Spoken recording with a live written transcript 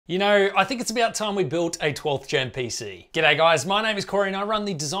You know, I think it's about time we built a 12th gen PC. G'day guys, my name is Corey and I run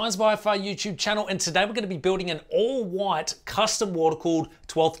the Designs by Far YouTube channel, and today we're going to be building an all-white custom water-cooled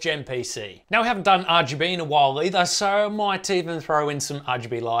 12th gen PC. Now we haven't done RGB in a while either, so I might even throw in some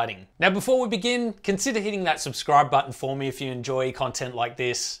RGB lighting. Now before we begin, consider hitting that subscribe button for me if you enjoy content like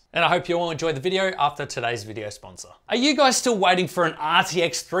this. And I hope you all enjoy the video after today's video sponsor. Are you guys still waiting for an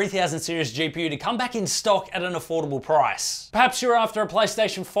RTX 3000 series GPU to come back in stock at an affordable price? Perhaps you're after a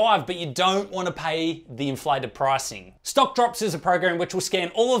PlayStation 5, but you don't want to pay the inflated pricing. Stock Drops is a program which will scan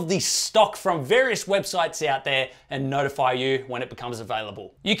all of the stock from various websites out there and notify you when it becomes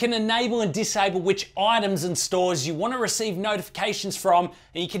available. You can enable and disable which items and stores you want to receive notifications from,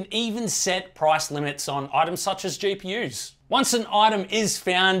 and you can even set price limits on items such as GPUs. Once an item is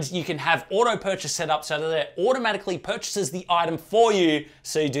found, you can have auto purchase set up so that it automatically purchases the item for you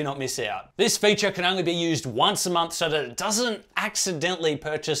so you do not miss out. This feature can only be used once a month so that it doesn't accidentally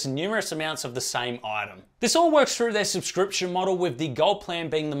purchase numerous amounts of the same item. This all works through their subscription model, with the gold plan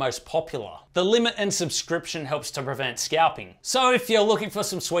being the most popular. The limit and subscription helps to prevent scalping. So if you're looking for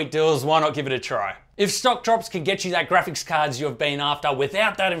some sweet deals, why not give it a try? If Stock Drops can get you that graphics cards you've been after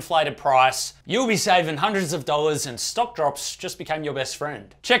without that inflated price, you'll be saving hundreds of dollars, and Stock Drops just became your best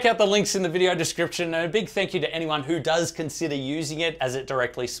friend. Check out the links in the video description, and a big thank you to anyone who does consider using it, as it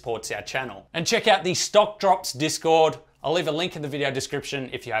directly supports our channel. And check out the Stock Drops Discord. I'll leave a link in the video description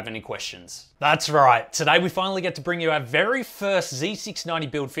if you have any questions. That's right, today we finally get to bring you our very first Z690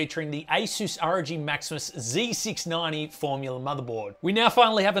 build featuring the Asus ROG Maximus Z690 Formula motherboard. We now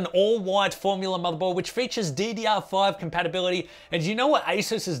finally have an all-white Formula motherboard which features DDR5 compatibility, and you know what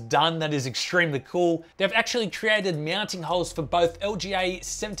Asus has done that is extremely cool? They've actually created mounting holes for both LGA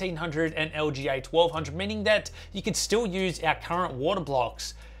 1700 and LGA 1200, meaning that you can still use our current water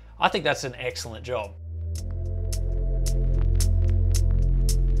blocks. I think that's an excellent job.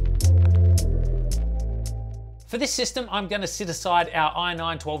 For this system, I'm going to set aside our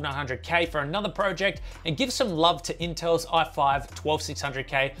i9-12900K for another project and give some love to Intel's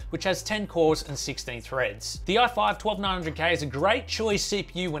i5-12600K, which has 10 cores and 16 threads. The i5-12900K is a great choice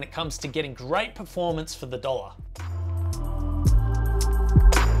CPU when it comes to getting great performance for the dollar.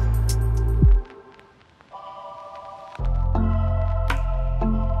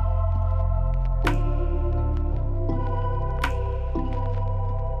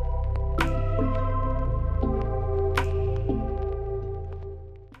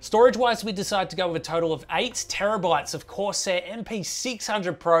 Storage-wise, we decided to go with a total of 8 terabytes of Corsair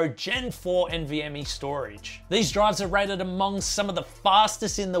MP600 Pro Gen 4 NVMe storage. These drives are rated among some of the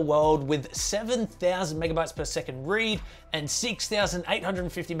fastest in the world, with 7,000 megabytes per second read and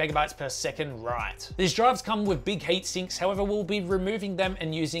 6,850 megabytes per second write. These drives come with big heat sinks, however we'll be removing them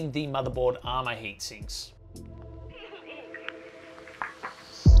and using the motherboard armor heat sinks.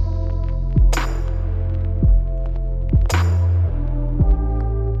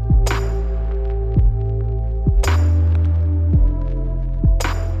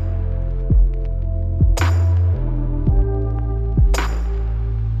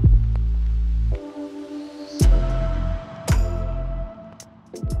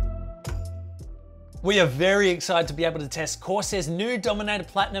 We are very excited to be able to test Corsair's new Dominator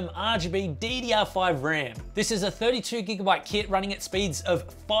Platinum RGB DDR5 RAM. This is a 32GB kit running at speeds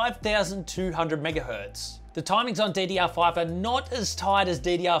of 5,200 MHz. The timings on DDR5 are not as tight as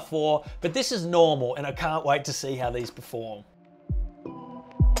DDR4, but this is normal and I can't wait to see how these perform.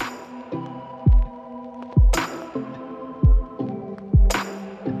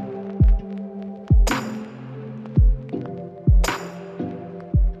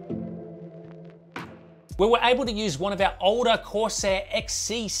 We were able to use one of our older Corsair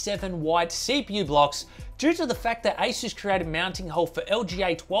XC7 white CPU blocks due to the fact that Asus created mounting hole for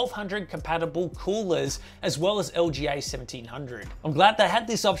LGA 1200 compatible coolers as well as LGA 1700. I'm glad they had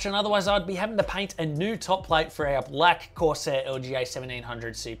this option, otherwise I'd be having to paint a new top plate for our black Corsair LGA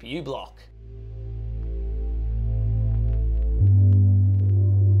 1700 CPU block.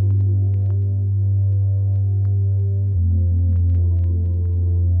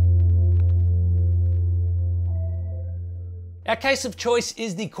 Our case of choice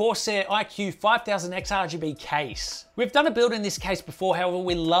is the Corsair iCUE 5000X RGB case. We've done a build in this case before, however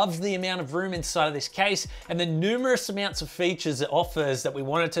we love the amount of room inside of this case and the numerous amounts of features it offers that we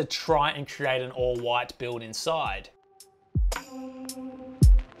wanted to try and create an all-white build inside.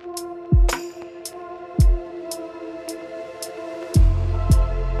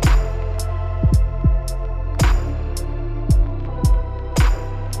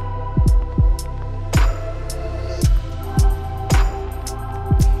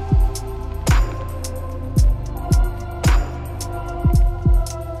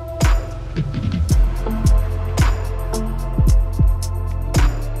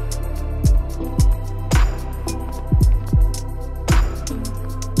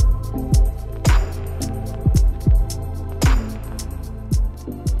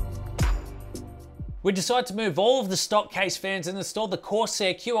 We decided to move all of the stock case fans and install the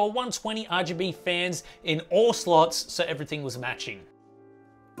Corsair C.E.O. 120 RGB fans in all slots so everything was matching.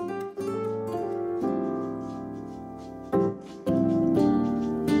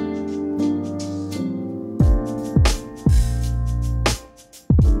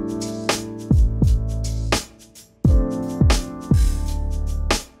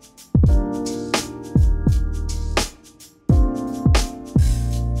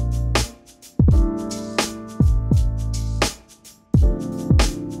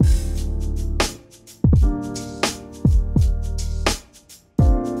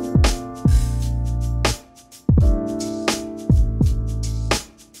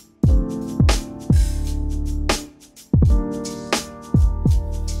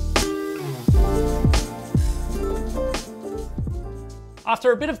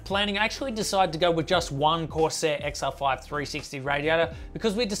 After a bit of planning, I actually decided to go with just one Corsair XR5 360 radiator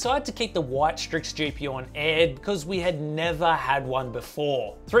because we decided to keep the white Strix GPU on aired because we had never had one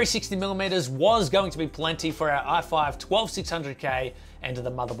before. 360mm was going to be plenty for our i5 12600K and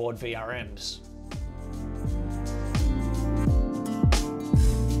the motherboard VRMs.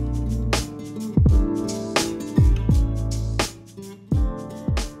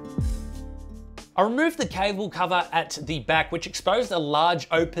 I removed the cable cover at the back, which exposed a large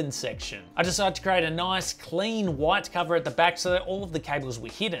open section. I decided to create a nice clean white cover at the back so that all of the cables were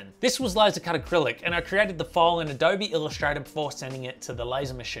hidden. This was laser cut acrylic, and I created the file in Adobe Illustrator before sending it to the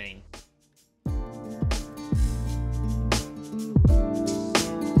laser machine.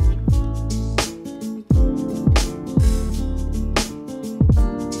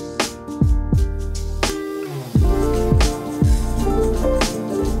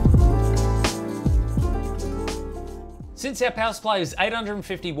 Since our power supply is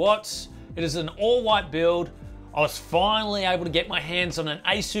 850 watts, it is an all-white build. I was finally able to get my hands on an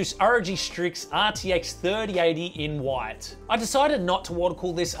Asus ROG Strix RTX 3080 in white. I decided not to water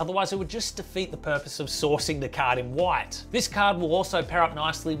cool this, otherwise it would just defeat the purpose of sourcing the card in white. This card will also pair up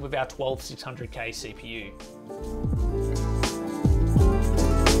nicely with our 12600K CPU.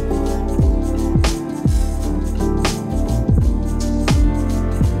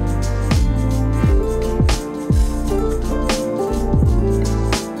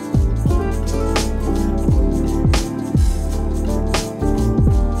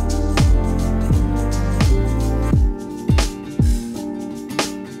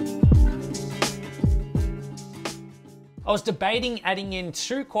 I was debating adding in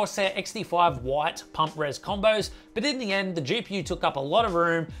two Corsair XT5 white pump res combos, but in the end, the GPU took up a lot of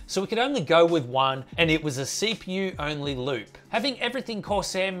room, so we could only go with one, and it was a CPU only loop. Having everything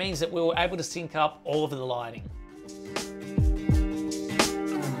Corsair means that we were able to sync up all of the lighting.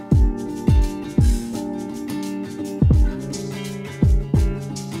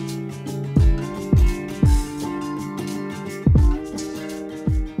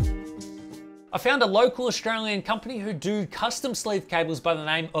 I found a local Australian company who do custom sleeve cables by the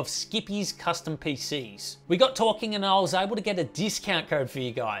name of Skippy's Custom PCs. We got talking and I was able to get a discount code for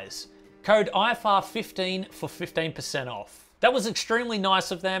you guys. Code IFR15 for 15% off. That was extremely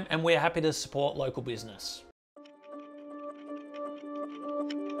nice of them, and we're happy to support local business.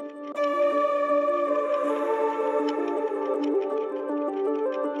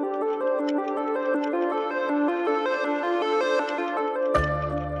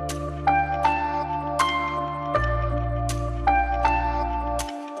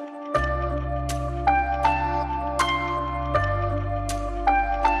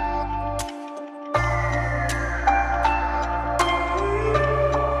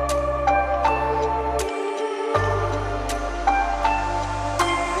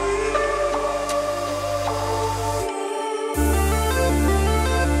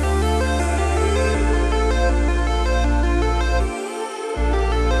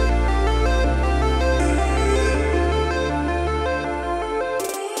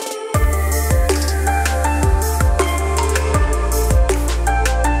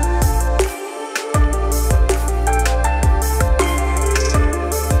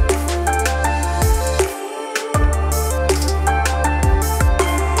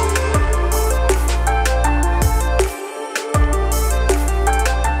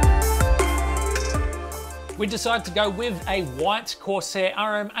 We decided to go with a white Corsair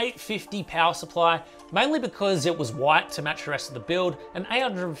RM850 power supply, mainly because it was white to match the rest of the build, and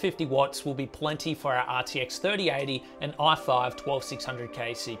 850 watts will be plenty for our RTX 3080 and i5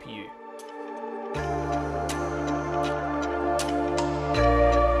 12600K CPU.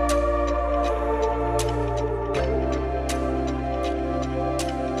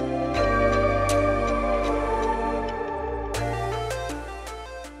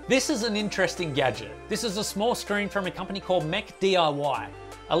 This is an interesting gadget. This is a small screen from a company called Mech DIY.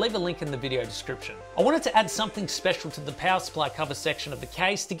 I'll leave a link in the video description. I wanted to add something special to the power supply cover section of the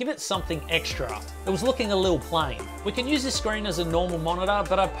case to give it something extra. It was looking a little plain. We can use this screen as a normal monitor,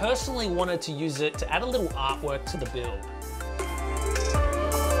 but I personally wanted to use it to add a little artwork to the build.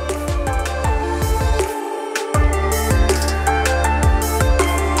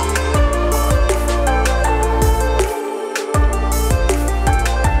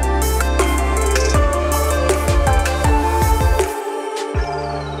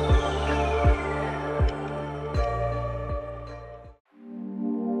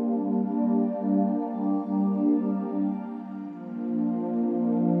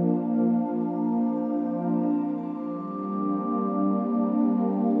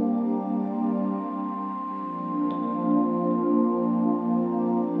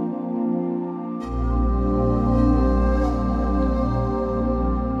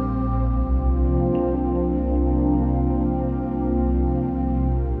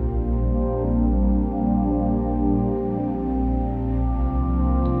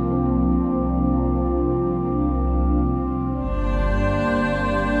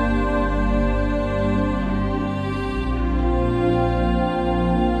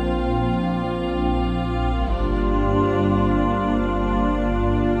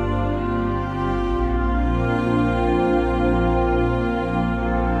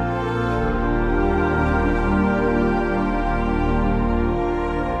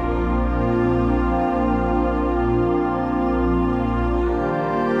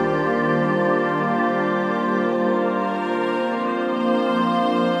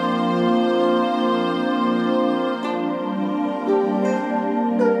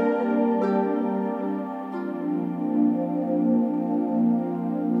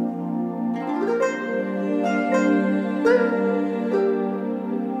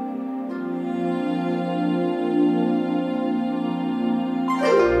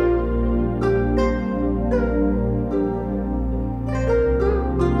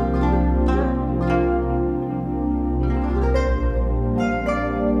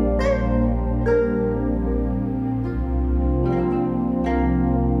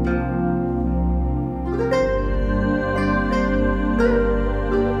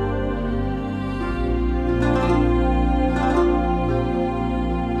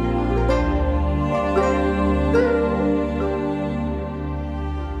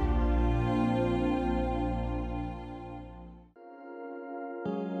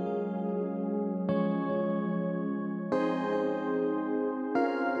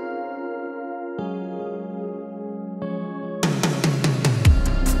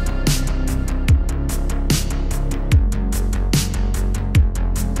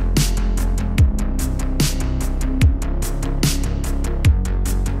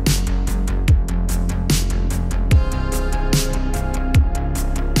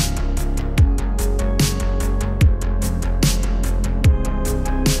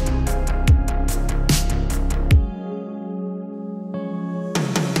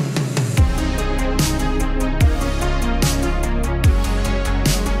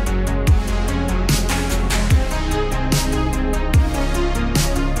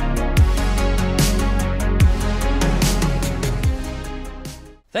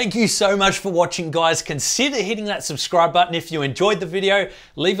 Thank you so much for watching, guys. Consider hitting that subscribe button if you enjoyed the video,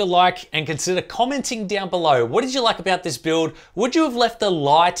 leave a like, and consider commenting down below. What did you like about this build? Would you have left the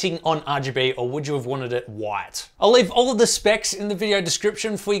lighting on RGB or would you have wanted it white? I'll leave all of the specs in the video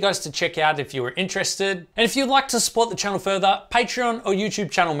description for you guys to check out if you were interested. And if you'd like to support the channel further, Patreon or YouTube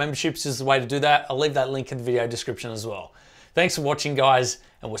channel memberships is the way to do that. I'll leave that link in the video description as well. Thanks for watching, guys,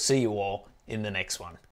 and we'll see you all in the next one.